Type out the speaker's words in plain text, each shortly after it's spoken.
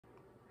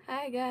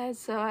Hi guys,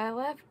 so I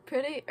left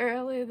pretty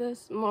early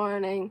this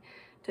morning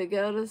to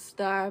go to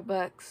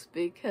Starbucks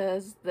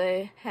because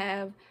they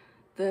have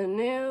the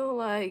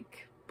new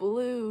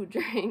blue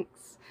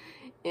drinks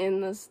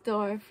in the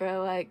store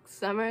for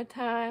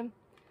summertime.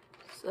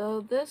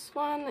 So this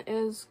one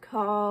is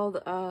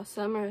called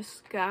Summer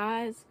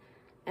Skies,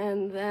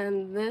 and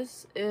then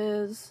this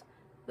is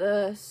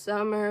the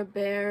Summer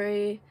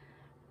Berry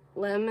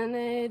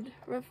Lemonade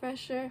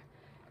Refresher,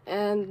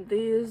 and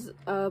these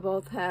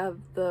both have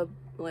the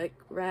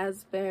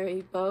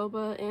raspberry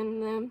boba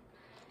in them.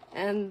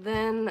 And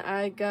then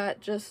I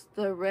got just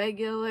the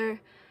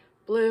regular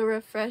blue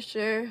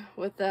refresher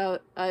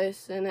without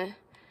ice in it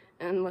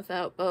and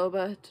without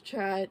boba to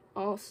try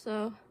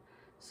also.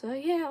 So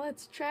yeah,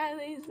 let's try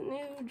these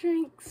new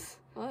drinks.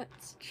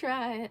 Let's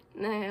try it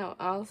now.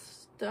 I'll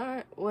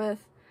start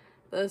with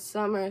the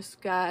Summer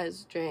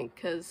Skies drink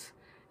because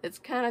it's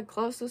kind of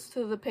closest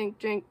to the pink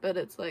drink, but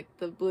it's like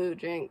the blue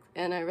drink,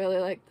 and I really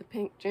like the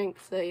pink drink,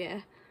 so yeah,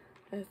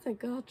 I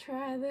think I'll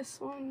try this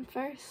one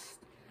first.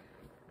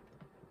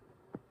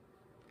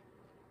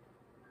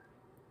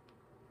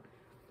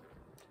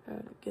 Try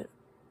to get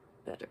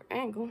a better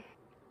angle.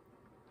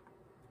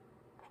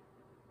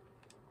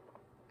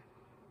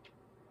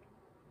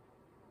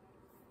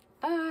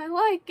 I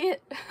like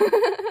it.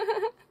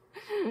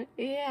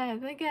 Yeah, I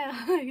think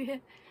I like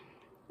it.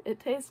 It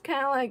tastes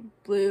kind of like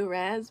blue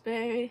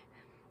raspberry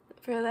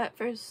for that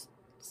first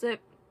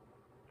sip,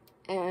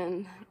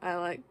 and I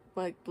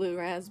like blue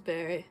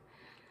raspberry,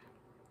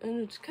 and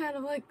it's kind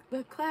of like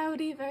the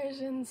cloudy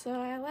version, so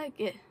I like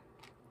it.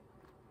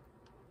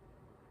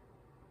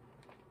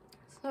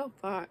 So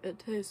far, it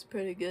tastes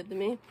pretty good to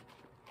me.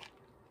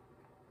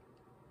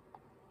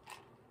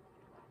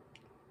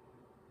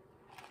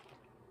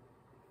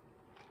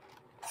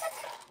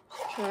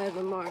 Try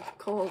the more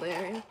cold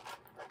area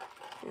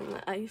in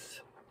the ice.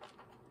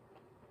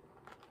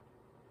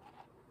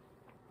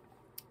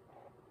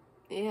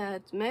 Yeah,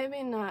 it's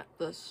maybe not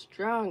the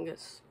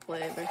strongest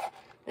flavor.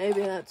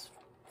 Maybe that's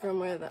from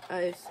where the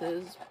ice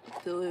is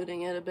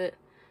diluting it a bit,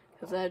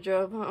 because I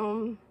drove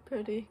home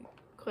pretty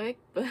quick,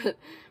 but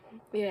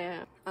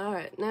yeah.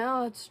 Alright,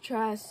 now let's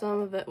try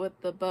some of it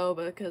with the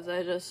boba, because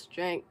I just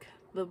drank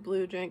the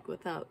blue drink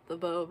without the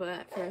boba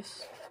at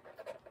first.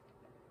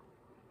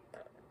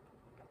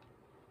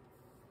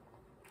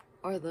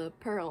 Or the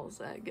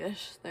pearls, I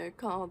guess. They're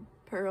called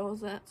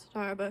pearls at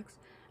Starbucks.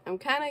 I'm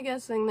kind of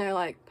guessing they're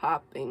like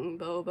popping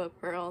boba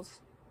pearls.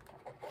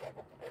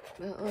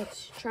 But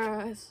let's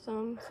try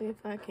some, see if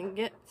I can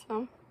get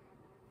some.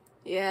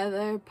 Yeah,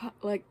 they're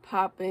like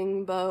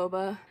popping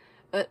boba.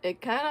 But it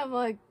kind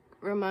of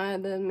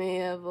reminded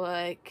me of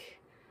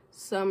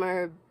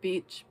summer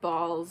beach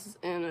balls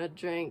in a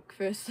drink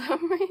for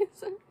some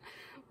reason.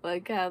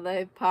 Like how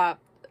they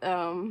popped,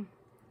 yeah,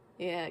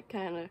 it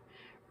kind of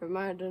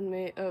reminded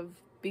me of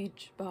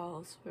beach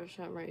balls for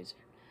some reason.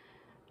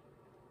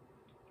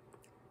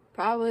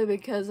 Probably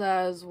because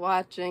I was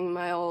watching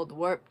my old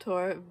Warped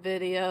Tour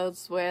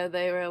videos where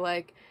they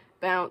were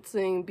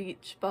bouncing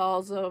beach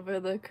balls over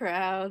the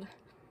crowd,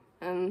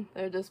 and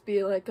there'd just be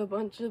a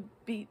bunch of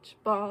beach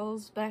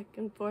balls back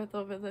and forth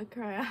over the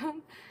crowd.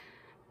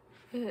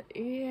 But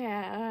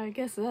yeah, I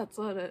guess that's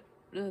what it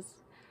just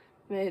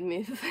made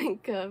me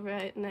think of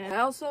right now.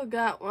 I also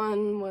got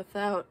one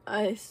without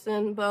ice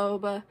and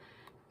boba,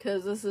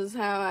 because this is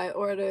how I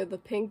order the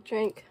pink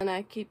drink, and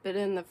I keep it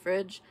in the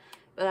fridge.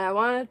 But I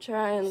want to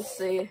try and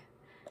see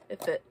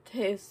if it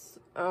tastes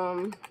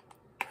a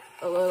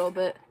little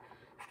bit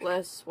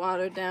less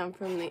watered down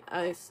from the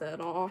ice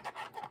at all.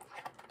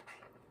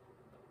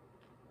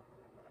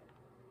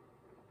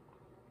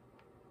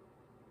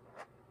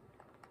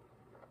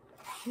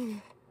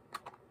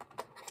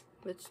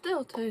 It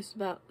still tastes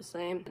about the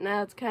same.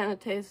 Now it's kind of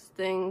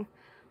tasting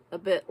a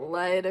bit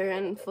lighter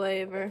in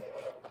flavor.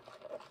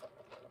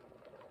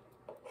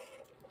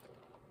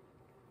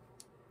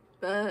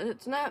 But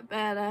it's not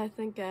bad. I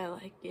think I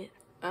like it.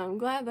 I'm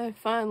glad I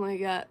finally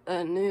got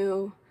a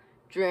new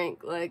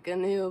drink, a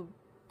new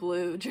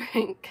blue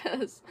drink,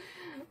 because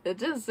it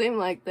just seemed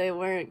like they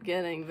weren't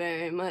getting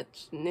very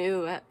much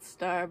new at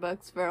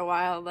Starbucks for a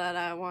while that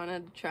I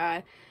wanted to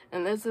try.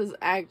 And this is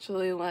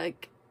actually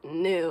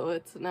new.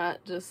 It's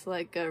not just a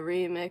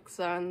remix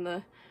on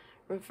the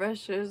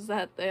refreshers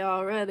that they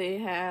already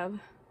have.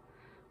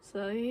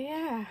 So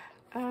yeah,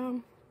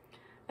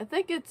 I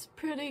think it's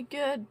pretty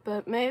good,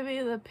 but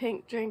maybe the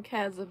pink drink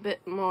has a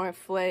bit more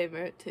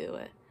flavor to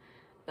it.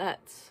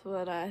 That's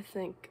what I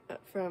think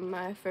from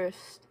my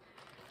first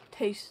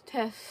taste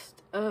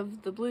test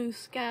of the Blue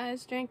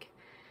Skies drink.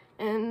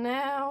 And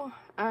now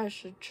I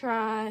should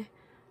try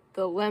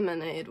the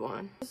lemonade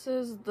one. This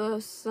is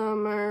the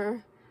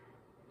Summer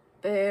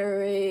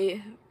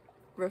Berry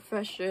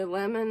Refresher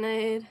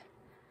Lemonade,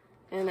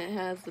 and it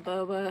has the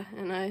boba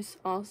and ice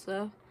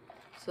also.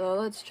 So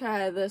let's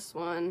try this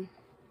one.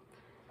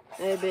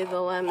 Maybe the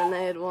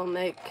lemonade will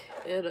make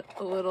it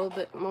a little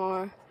bit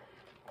more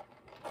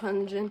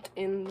pungent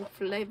and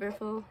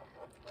flavorful.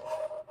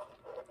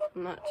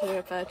 I'm not sure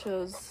if I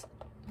chose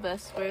the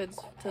best words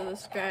to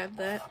describe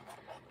that.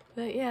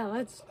 But yeah,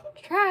 let's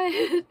try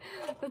it.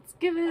 Let's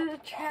give it a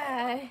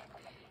try.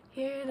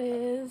 Here it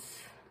is.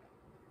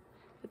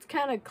 It's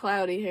kind of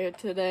cloudy here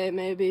today.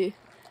 Maybe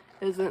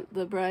isn't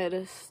the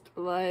brightest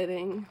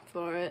lighting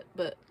for it,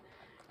 but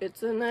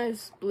it's a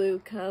nice blue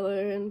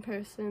color in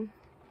person.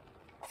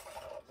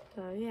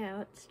 So yeah,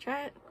 let's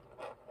try it.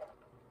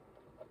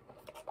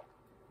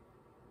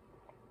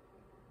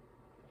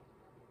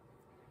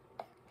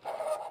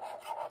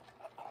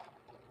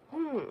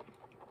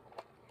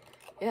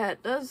 Yeah,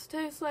 it does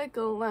taste like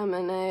a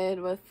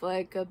lemonade with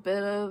like a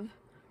bit of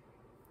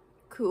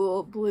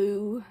cool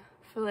blue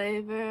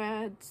flavor,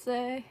 I'd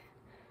say,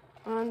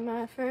 on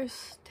my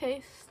first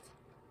taste.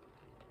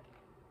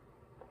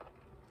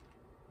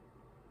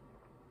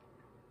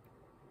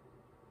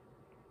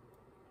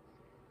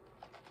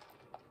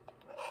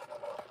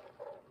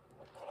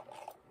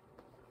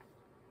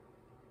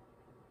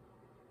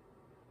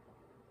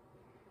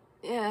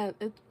 Yeah,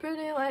 it's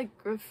pretty like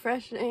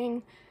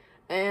refreshing,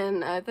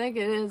 and I think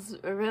it is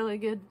a really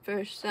good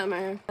for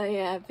summer. But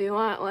yeah, if you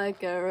want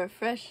like a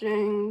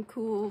refreshing,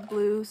 cool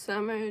blue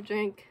summer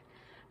drink,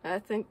 I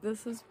think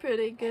this is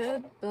pretty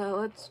good. So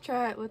let's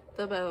try it with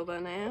the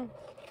boba now.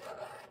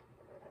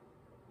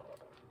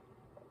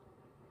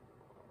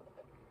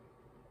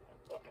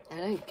 I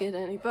didn't get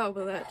any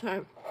boba that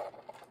time.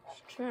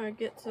 Let's try to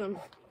get some.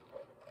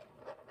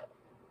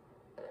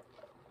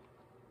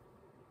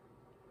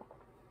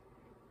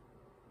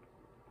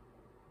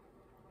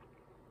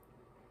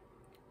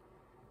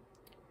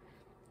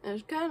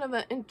 There's kind of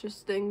an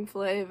interesting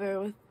flavor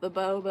with the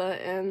boba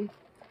and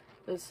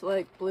this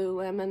like blue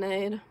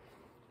lemonade.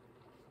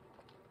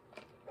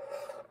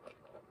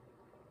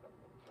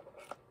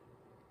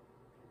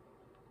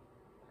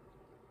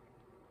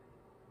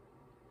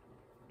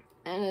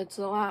 And it's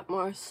a lot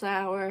more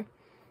sour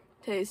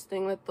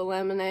tasting with the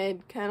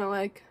lemonade, kind of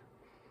like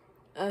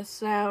a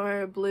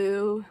sour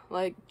blue,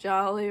 like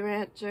Jolly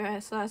Rancher. I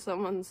saw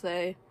someone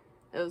say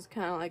it was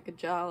kind of like a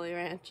Jolly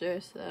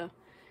Rancher, so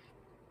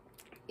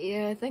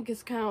yeah, I think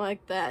it's kind of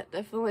like that.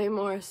 Definitely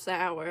more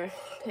sour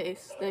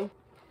tasting.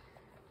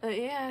 But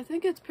yeah, I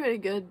think it's pretty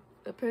good.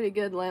 A pretty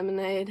good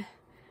lemonade.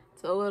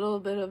 It's a little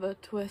bit of a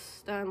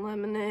twist on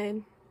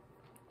lemonade.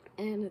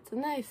 And it's a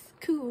nice,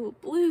 cool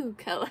blue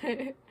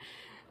color.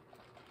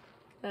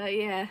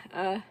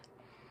 Yeah,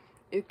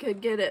 you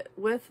could get it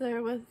with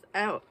or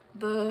without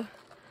the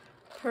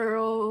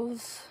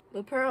pearls.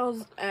 The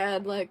pearls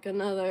add like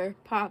another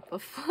pop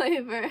of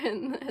flavor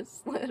in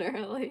this,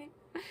 literally.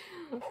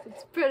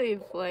 It's pretty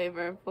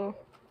flavorful.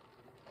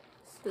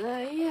 So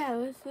yeah,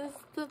 this is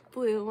the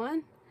blue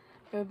one,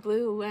 or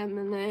blue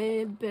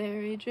lemonade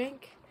berry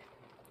drink.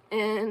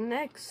 And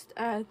next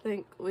I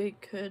think we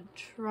could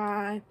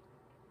try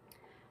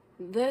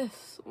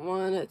this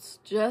one. It's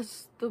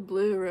just the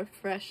blue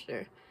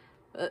refresher.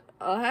 But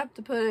I'll have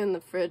to put it in the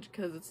fridge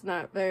because it's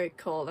not very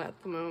cold at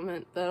the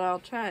moment, but I'll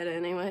try it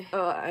anyway.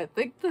 Oh, I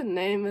think the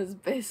name is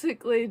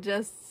basically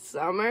just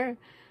summer,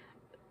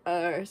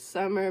 or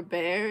summer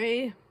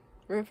berry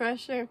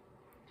refresher,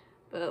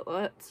 but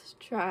let's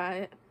try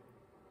it.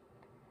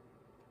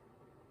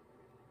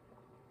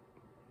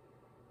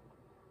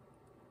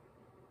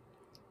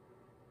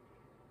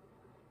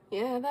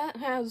 Yeah, that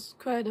has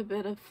quite a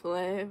bit of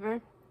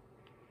flavor.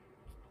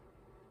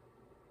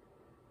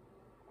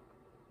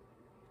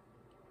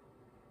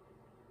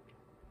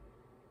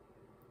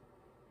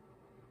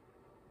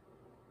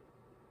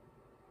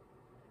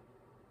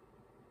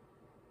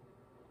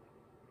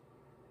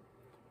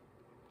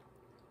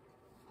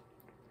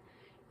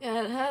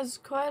 Yeah, it has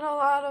quite a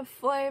lot of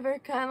flavor,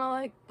 kind of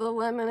like the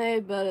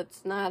lemonade, but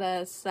it's not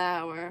as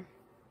sour.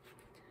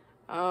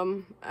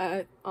 I'll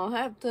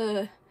have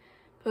to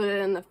put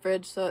it in the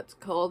fridge so it's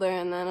colder,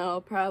 and then it'll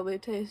probably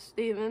taste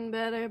even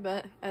better,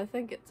 but I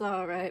think it's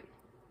alright.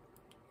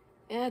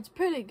 Yeah, it's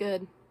pretty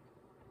good.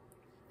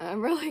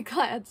 I'm really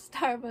glad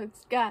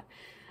Starbucks got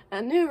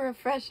a new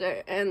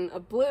refresher and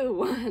a blue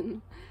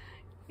one,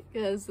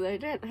 because they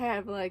didn't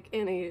have like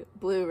any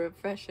blue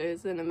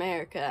refreshers in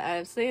America.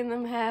 I've seen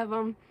them have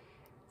them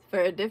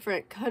for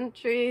different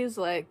countries,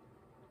 like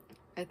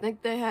I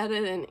think they had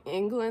it in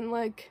England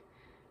like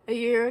a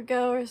year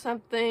ago or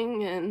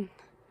something, and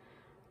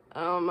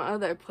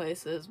other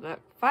places, but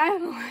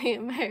finally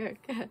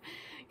America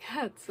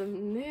got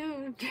some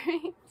new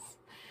drinks,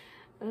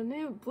 a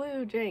new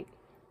blue drink.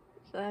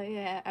 So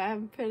yeah,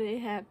 I'm pretty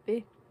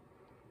happy.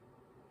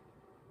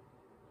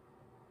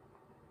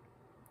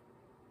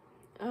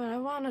 I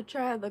want to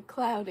try the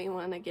cloudy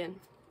one again.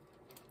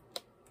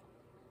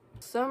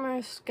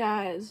 Summer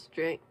Skies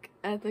drink.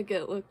 I think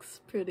it looks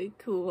pretty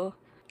cool.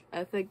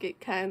 I think it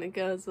kind of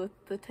goes with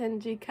the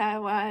Tenji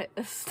Kaiwai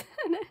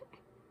aesthetic.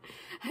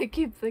 I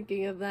keep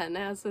thinking of that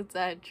now since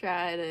I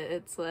tried it.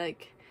 It's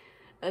like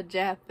a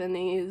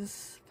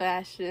Japanese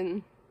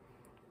fashion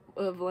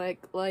of like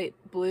light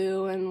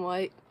blue and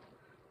white.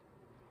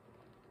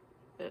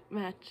 It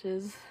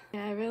matches.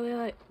 Yeah, I really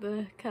like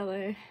the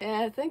color. Yeah,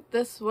 I think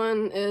this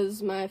one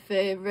is my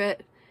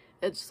favorite.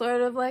 It's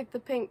sort of like the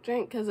pink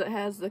drink because it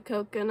has the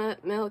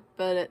coconut milk,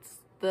 but it's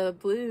the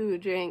blue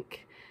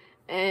drink,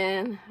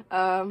 and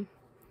I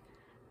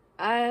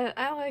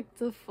like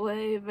the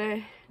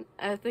flavor.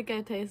 I think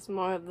I taste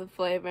more of the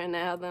flavor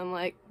now than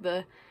like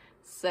the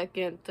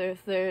second or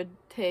third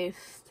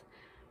taste.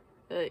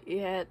 But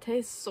yeah, it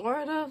tastes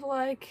sort of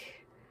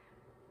like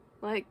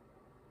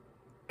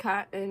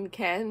cotton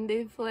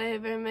candy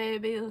flavor,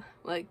 maybe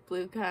like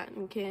blue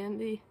cotton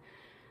candy.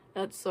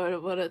 That's sort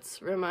of what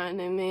it's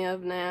reminding me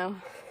of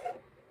now,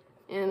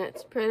 and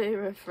it's pretty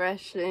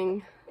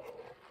refreshing.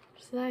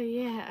 So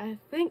yeah, I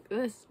think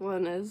this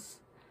one is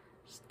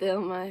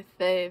still my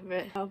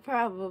favorite. I'll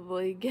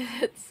probably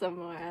get it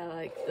somewhere. I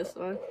like this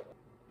one.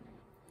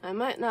 I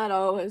might not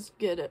always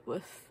get it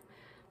with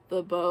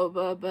the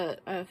boba,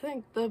 but I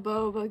think the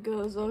boba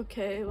goes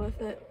okay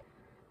with it.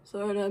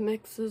 Sort of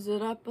mixes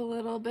it up a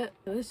little bit.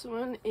 This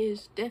one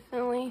is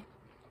definitely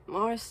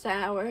more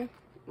sour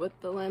with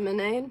the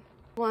lemonade.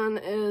 One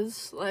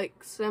is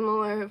like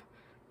similar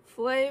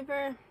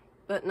flavor,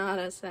 but not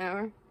as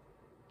sour.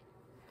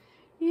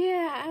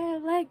 Yeah, I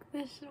like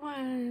this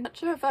one. Not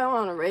sure if I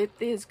want to rate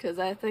these because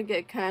I think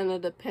it kind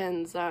of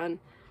depends on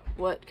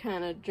what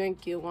kind of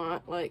drink you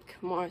want, like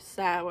more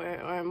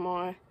sour or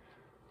more,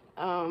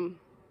 I'm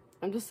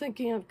just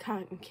thinking of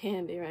cotton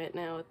candy right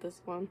now with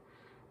this one,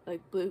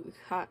 like blue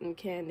cotton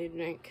candy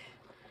drink.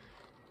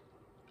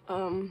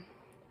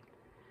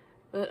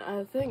 But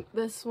I think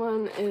this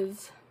one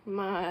is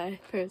my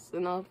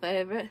personal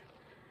favorite.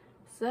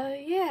 So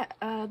yeah,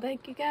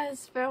 thank you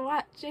guys for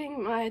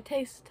watching my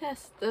taste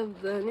test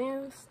of the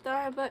new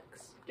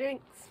Starbucks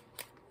drinks.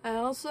 I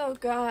also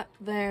got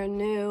their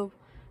new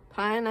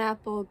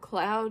pineapple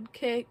cloud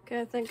cake,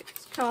 I think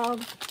it's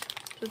called,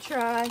 to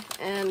try.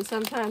 And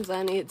sometimes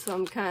I need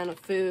some kind of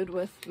food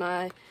with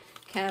my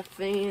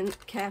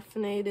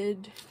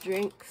caffeinated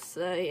drinks.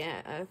 So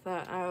yeah, I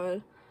thought I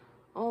would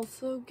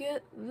also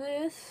get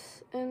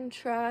this and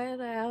try it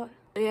out.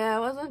 Yeah, I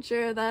wasn't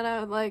sure that I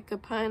would like a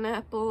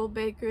pineapple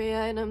bakery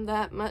item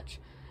that much,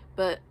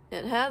 but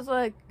it has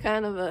like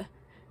kind of a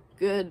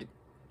good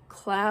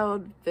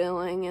cloud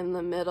filling in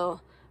the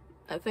middle.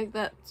 I think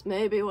that's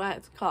maybe why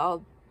it's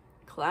called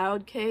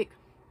cloud cake,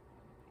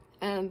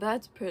 and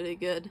that's pretty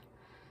good.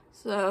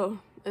 So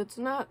it's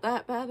not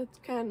that bad, it's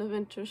kind of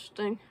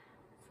interesting.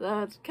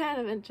 So it's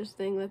kind of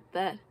interesting with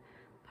that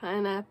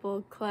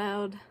pineapple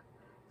cloud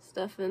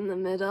stuff in the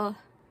middle.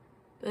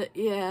 But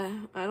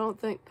yeah, I don't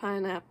think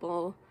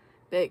pineapple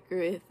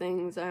bakery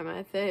things are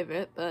my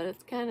favorite, but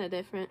it's kind of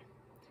different.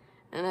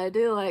 And I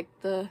do like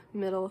the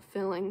middle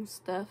filling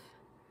stuff.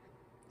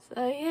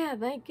 So yeah,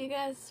 thank you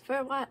guys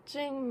for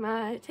watching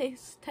my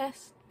taste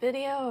test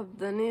video of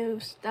the new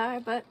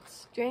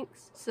Starbucks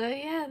drinks. So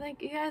yeah,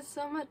 thank you guys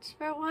so much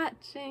for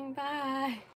watching. Bye!